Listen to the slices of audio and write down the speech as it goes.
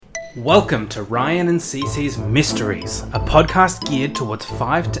Welcome to Ryan and Cece's Mysteries, a podcast geared towards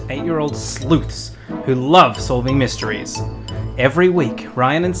 5 to 8 year old sleuths who love solving mysteries. Every week,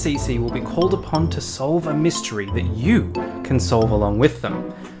 Ryan and Cece will be called upon to solve a mystery that you can solve along with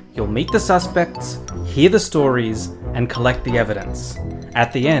them. You'll meet the suspects, hear the stories, and collect the evidence.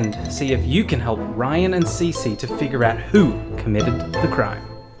 At the end, see if you can help Ryan and Cece to figure out who committed the crime.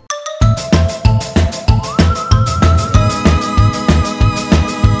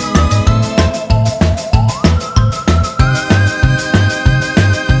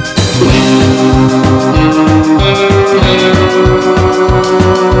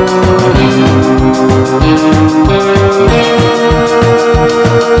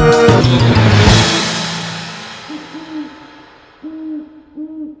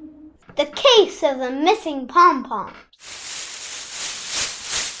 The case of the missing pom-poms.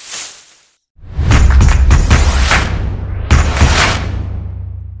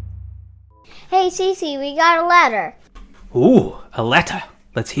 Hey Cece, we got a letter. Ooh, a letter.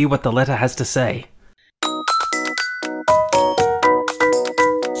 Let's hear what the letter has to say.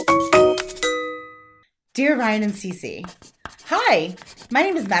 Dear Ryan and Cece, hi, my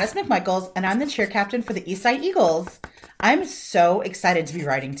name is Madison McMichaels and I'm the cheer captain for the Eastside Eagles. I'm so excited to be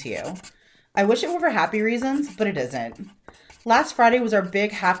writing to you. I wish it were for happy reasons, but it isn't. Last Friday was our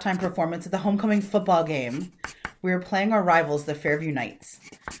big halftime performance at the homecoming football game. We were playing our rivals, the Fairview Knights.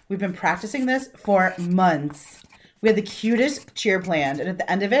 We've been practicing this for months. We had the cutest cheer planned, and at the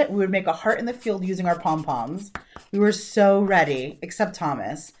end of it, we would make a heart in the field using our pom-poms. We were so ready, except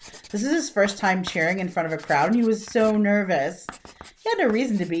Thomas. This is his first time cheering in front of a crowd, and he was so nervous. He had no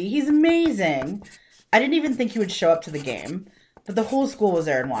reason to be. He's amazing. I didn't even think he would show up to the game, but the whole school was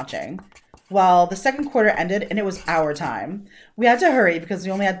there and watching. Well, the second quarter ended, and it was our time. We had to hurry because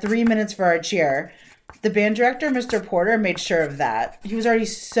we only had 3 minutes for our cheer. The band director, Mr. Porter, made sure of that. He was already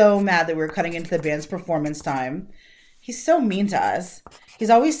so mad that we were cutting into the band's performance time. He's so mean to us. He's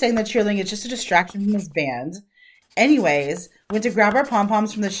always saying that cheerleading is just a distraction from his band. Anyways, we went to grab our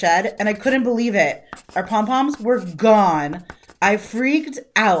pom-poms from the shed, and I couldn't believe it. Our pom-poms were gone. I freaked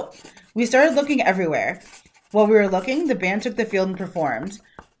out. We started looking everywhere. While we were looking, the band took the field and performed.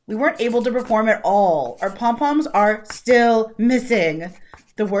 We weren't able to perform at all. Our pom-poms are still missing.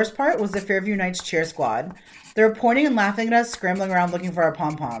 The worst part was the Fairview Knights cheer squad. They were pointing and laughing at us, scrambling around looking for our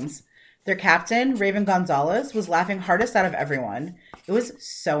pom-poms. Their captain, Raven Gonzalez, was laughing hardest out of everyone. It was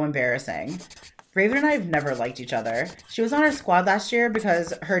so embarrassing. Raven and I have never liked each other. She was on our squad last year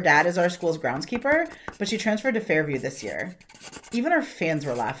because her dad is our school's groundskeeper, but she transferred to Fairview this year. Even our fans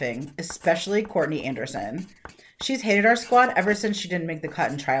were laughing, especially Courtney Anderson. She's hated our squad ever since she didn't make the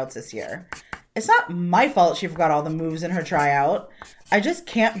cut in tryouts this year. It's not my fault she forgot all the moves in her tryout. I just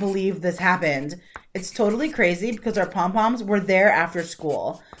can't believe this happened. It's totally crazy because our pom-poms were there after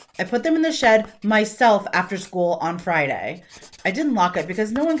school. I put them in the shed myself after school on Friday. I didn't lock it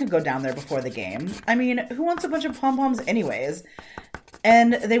because no one could go down there before the game. I mean, who wants a bunch of pom-poms anyways?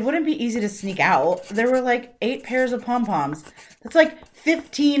 And they wouldn't be easy to sneak out. There were like 8 pairs of pom-poms. That's like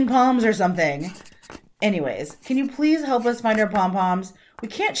 15 poms or something. Anyways, can you please help us find our pom-poms? We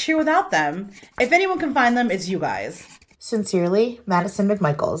can't cheer without them. If anyone can find them, it's you guys. Sincerely, Madison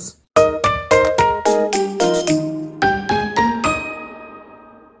McMichaels.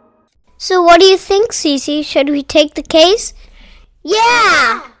 So what do you think, Cece? Should we take the case?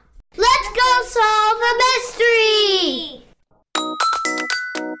 Yeah! Let's go solve a mystery!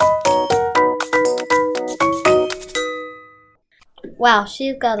 Wow,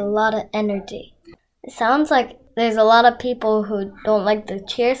 she's got a lot of energy. It sounds like there's a lot of people who don't like the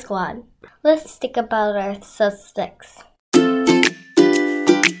cheer squad. Let's think about our suspects.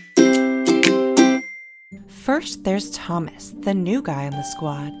 First, there's Thomas, the new guy on the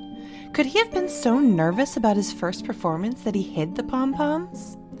squad. Could he have been so nervous about his first performance that he hid the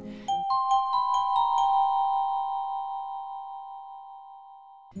pom-poms?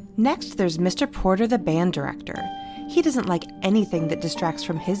 Next, there's Mr. Porter, the band director. He doesn't like anything that distracts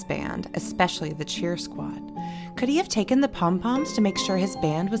from his band, especially the cheer squad. Could he have taken the pom-poms to make sure his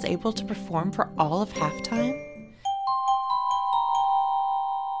band was able to perform for all of halftime?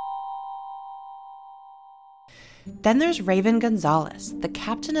 Then there's Raven Gonzalez, the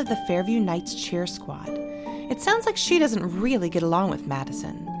captain of the Fairview Knights cheer squad. It sounds like she doesn't really get along with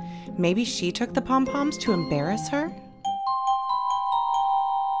Madison. Maybe she took the pom-poms to embarrass her?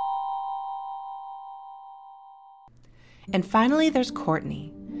 And finally, there's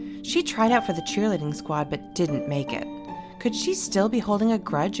Courtney. She tried out for the cheerleading squad but didn't make it. Could she still be holding a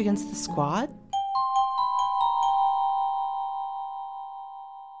grudge against the squad?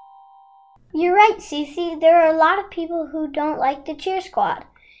 You're right, Cece. There are a lot of people who don't like the cheer squad.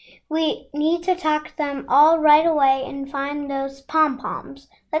 We need to talk to them all right away and find those pom-poms.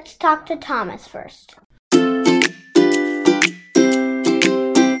 Let's talk to Thomas first.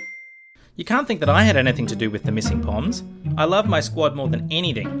 You can't think that I had anything to do with the missing poms. I love my squad more than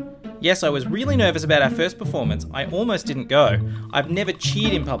anything. Yes, I was really nervous about our first performance. I almost didn't go. I've never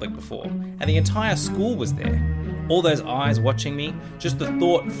cheered in public before, and the entire school was there. All those eyes watching me, just the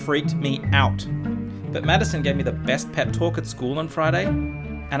thought freaked me out. But Madison gave me the best pep talk at school on Friday,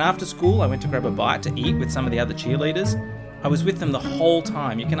 and after school I went to grab a bite to eat with some of the other cheerleaders. I was with them the whole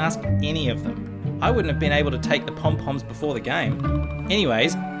time. You can ask any of them. I wouldn't have been able to take the pom-poms before the game.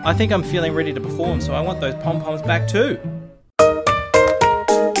 Anyways, I think I'm feeling ready to perform, so I want those pom-poms back too.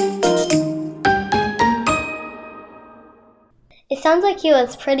 It sounds like he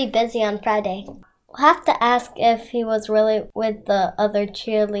was pretty busy on Friday. We'll have to ask if he was really with the other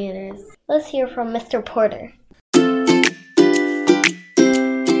cheerleaders. Let's hear from Mr. Porter.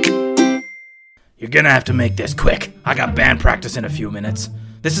 You're gonna have to make this quick. I got band practice in a few minutes.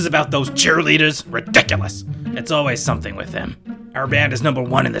 This is about those cheerleaders. Ridiculous. It's always something with them. Our band is number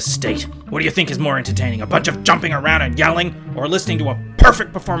 1 in the state. What do you think is more entertaining? A bunch of jumping around and yelling, or listening to a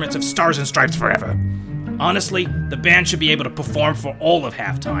perfect performance of Stars and Stripes Forever? Honestly, the band should be able to perform for all of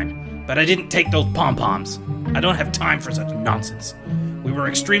halftime, but I didn't take those pom-poms. I don't have time for such nonsense. We were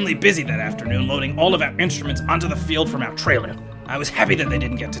extremely busy that afternoon loading all of our instruments onto the field from our trailer. I was happy that they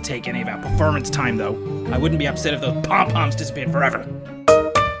didn't get to take any of our performance time, though. I wouldn't be upset if those pom-poms disappeared forever.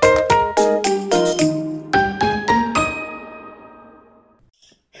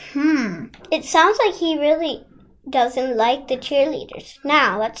 It sounds like he really doesn't like the cheerleaders.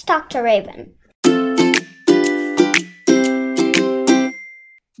 Now, let's talk to Raven.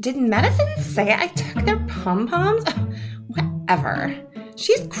 Did Madison say I took their pom-poms? Whatever.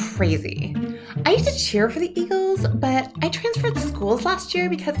 She's crazy. I used to cheer for the Eagles, but I transferred schools last year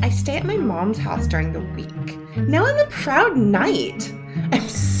because I stay at my mom's house during the week. Now I'm a proud Knight. I'm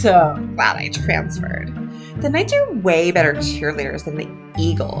so glad I transferred. The Knights are way better cheerleaders than the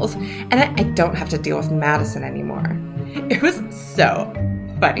Eagles, and I don't have to deal with Madison anymore. It was so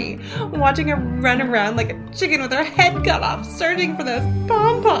funny watching her run around like a chicken with her head cut off, searching for those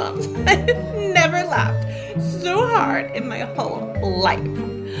pom-poms. I've never laughed so hard in my whole life.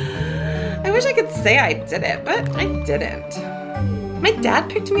 I wish I could say I did it, but I didn't. My dad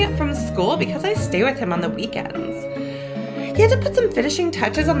picked me up from school because I stay with him on the weekends. He had to put some finishing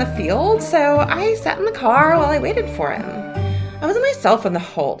touches on the field, so I sat in the car while I waited for him. I wasn't myself the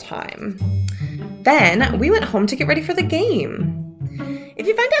whole time. Then we went home to get ready for the game. If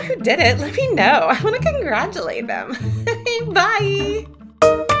you find out who did it, let me know. I want to congratulate them. Bye!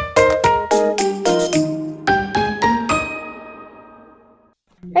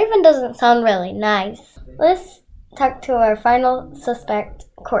 Raven doesn't sound really nice. Let's talk to our final suspect,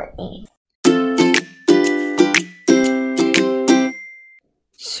 Courtney.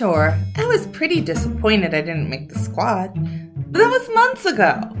 Sure, I was pretty disappointed I didn't make the squad, but that was months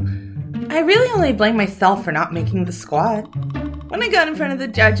ago. I really only blame myself for not making the squad. When I got in front of the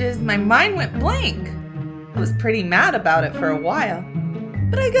judges, my mind went blank. I was pretty mad about it for a while,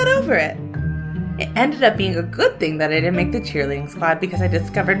 but I got over it. It ended up being a good thing that I didn't make the cheerleading squad because I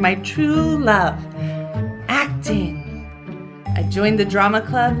discovered my true love, acting. I joined the drama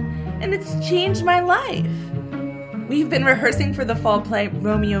club, and it's changed my life. We've been rehearsing for the fall play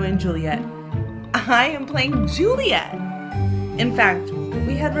Romeo and Juliet. I am playing Juliet. In fact,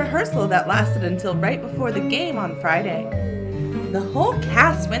 we had rehearsal that lasted until right before the game on Friday. The whole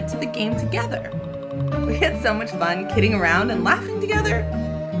cast went to the game together. We had so much fun kidding around and laughing together.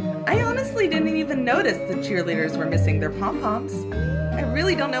 I honestly didn't even notice the cheerleaders were missing their pom-poms. I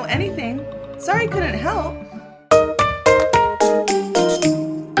really don't know anything. Sorry I couldn't help.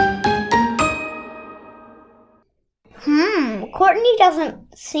 Courtney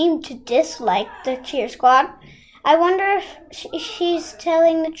doesn't seem to dislike the cheer squad. I wonder if she's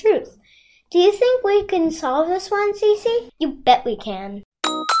telling the truth. Do you think we can solve this one, Cece? You bet we can.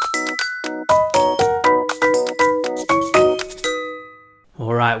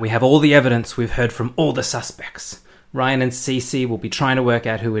 Alright, we have all the evidence. We've heard from all the suspects. Ryan and Cece will be trying to work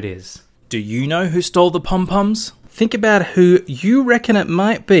out who it is. Do you know who stole the pom-poms? Think about who you reckon it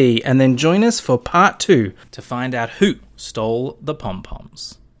might be and then join us for part 2 to find out who stole the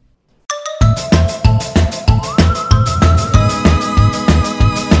pom-poms.